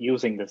rules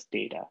using this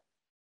data.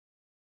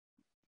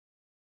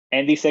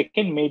 And the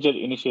second major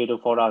initiative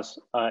for us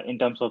in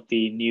terms of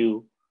the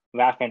new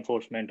WAF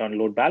enforcement on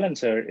load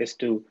balancer is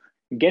to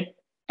get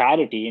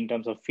parity in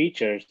terms of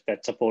features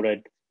that's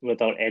supported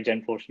with our edge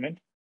enforcement.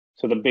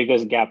 So the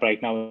biggest gap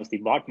right now is the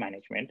bot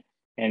management.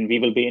 And we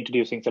will be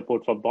introducing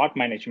support for bot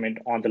management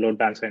on the load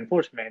balancer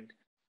enforcement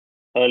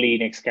early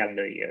next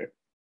calendar year.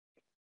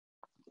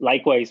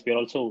 Likewise, we're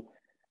also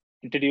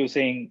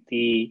introducing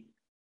the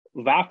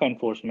WAF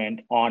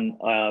enforcement on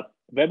a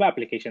web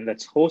application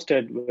that's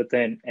hosted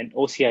within an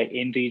OCI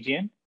in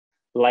region,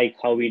 like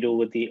how we do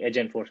with the edge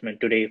enforcement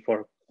today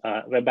for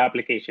web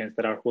applications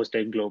that are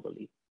hosted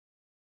globally.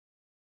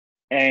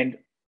 And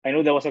I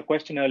know there was a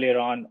question earlier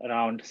on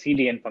around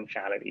CDN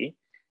functionality.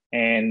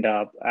 And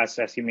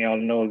as you may all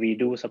know, we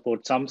do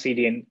support some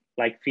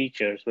CDN-like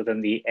features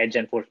within the edge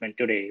enforcement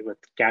today with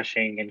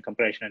caching and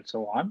compression and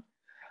so on.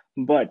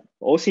 But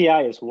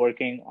OCI is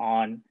working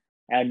on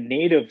a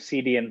native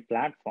CDN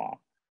platform.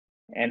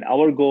 And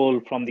our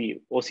goal from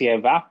the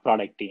OCI WAF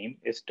product team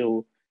is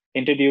to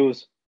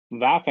introduce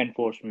WAF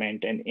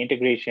enforcement and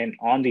integration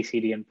on the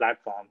CDN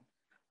platform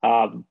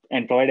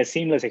and provide a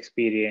seamless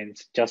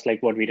experience, just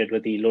like what we did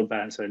with the load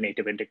balancer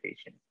native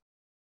integration.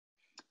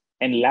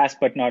 And last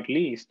but not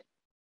least,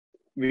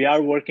 we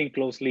are working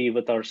closely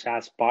with our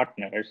SaaS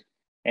partners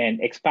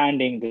and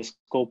expanding the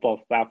scope of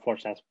WAF for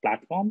SaaS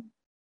platform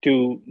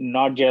to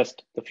not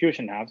just the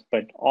Fusion apps,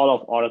 but all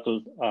of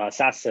Oracle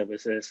SaaS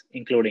services,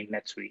 including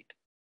NetSuite.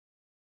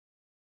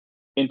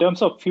 In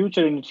terms of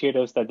future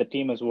initiatives that the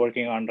team is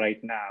working on right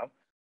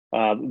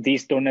now,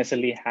 these don't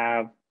necessarily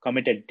have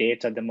committed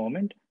dates at the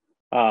moment,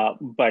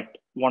 But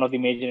one of the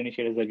major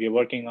initiatives that we're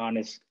working on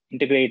is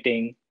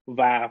integrating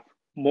WAF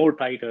more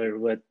tighter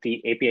with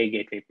the API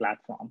gateway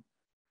platform,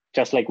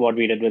 just like what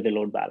we did with the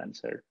load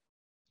balancer.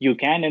 You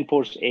can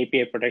enforce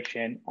API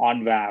protection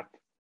on WAF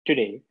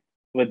today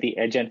with the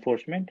edge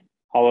enforcement.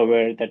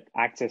 However, that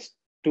acts as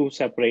two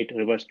separate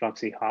reverse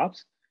proxy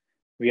hops.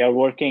 We are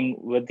working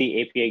with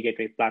the API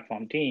gateway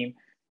platform team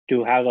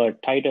to have a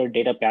tighter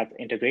data path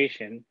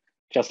integration,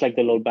 just like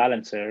the load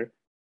balancer,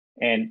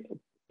 and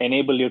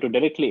enable you to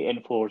directly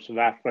enforce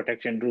WAF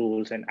protection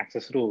rules and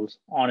access rules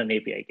on an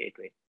API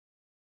gateway.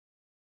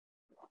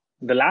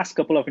 The last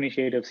couple of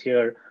initiatives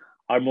here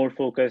are more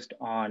focused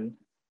on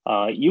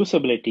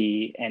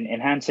usability and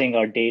enhancing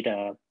our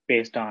data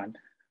based on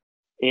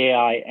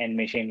AI and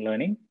machine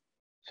learning.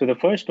 So the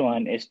first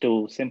one is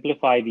to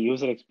simplify the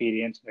user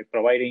experience by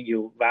providing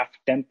you WAF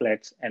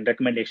templates and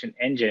recommendation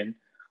engine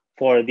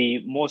for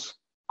the most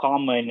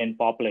common and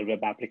popular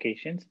web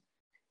applications.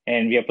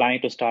 And we are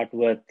planning to start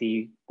with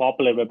the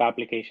popular web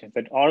applications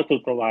that Oracle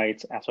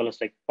provides, as well as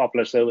like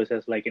popular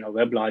services like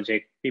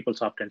WebLogic,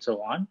 PeopleSoft, and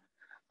so on,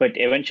 but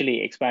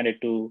eventually expand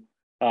it to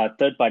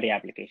third-party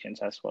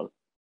applications as well.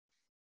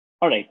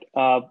 All right,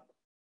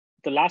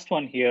 the last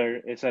one here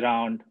is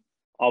around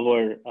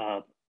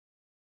our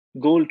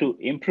goal to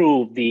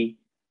improve the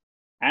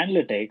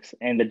analytics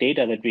and the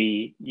data that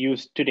we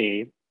use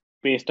today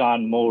based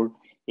on more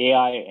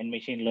AI and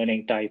machine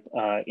learning type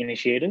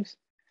initiatives.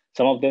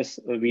 Some of this,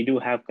 we do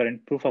have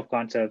current proof of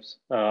concepts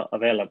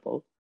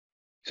available.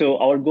 So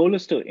our goal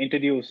is to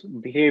introduce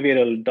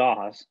behavioral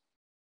DOS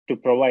to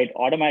provide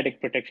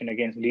automatic protection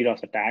against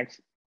DDoS attacks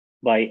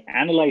by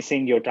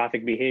analyzing your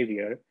traffic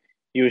behavior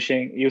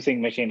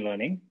using machine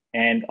learning,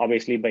 and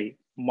obviously by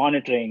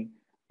monitoring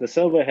the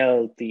server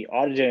health, the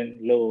origin,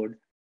 load,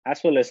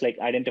 as well as like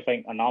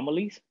identifying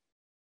anomalies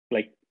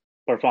like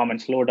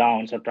performance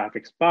slowdowns or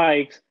traffic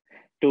spikes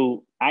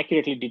to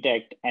accurately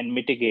detect and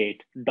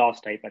mitigate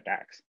DOS type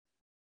attacks.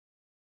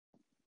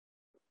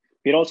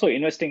 We're also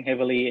investing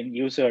heavily in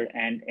user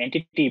and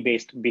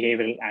entity-based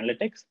behavioral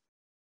analytics.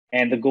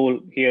 And the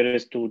goal here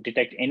is to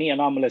detect any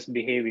anomalous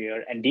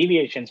behavior and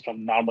deviations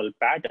from normal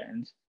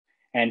patterns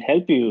and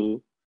help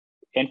you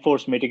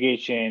enforce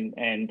mitigation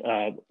and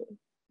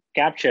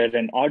capture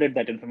and audit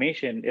that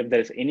information if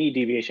there's any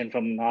deviation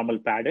from normal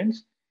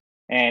patterns,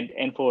 and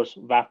enforce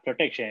WAF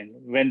protection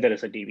when there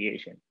is a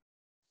deviation.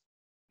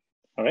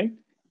 All right.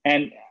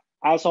 And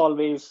as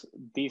always,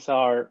 these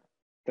are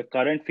the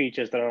current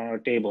features that are on our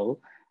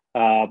table.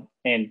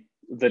 And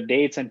the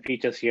dates and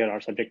features here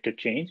are subject to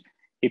change.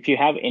 If you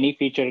have any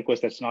feature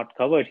request that's not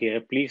covered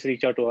here, please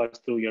reach out to us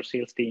through your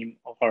sales team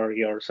or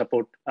your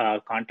support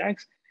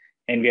contacts,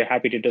 and we are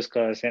happy to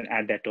discuss and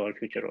add that to our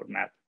future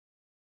roadmap.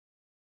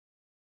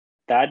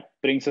 That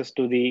brings us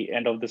to the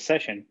end of the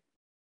session.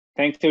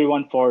 Thanks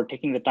everyone for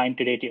taking the time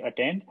today to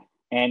attend.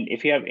 And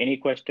if you have any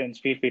questions,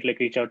 feel free to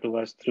reach out to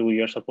us through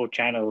your support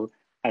channel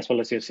as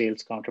well as your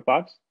sales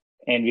counterparts.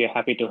 And we are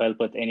happy to help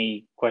with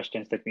any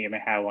questions that we may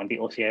have on the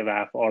OCI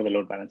WAF or the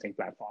load balancing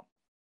platform.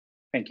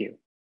 Thank you.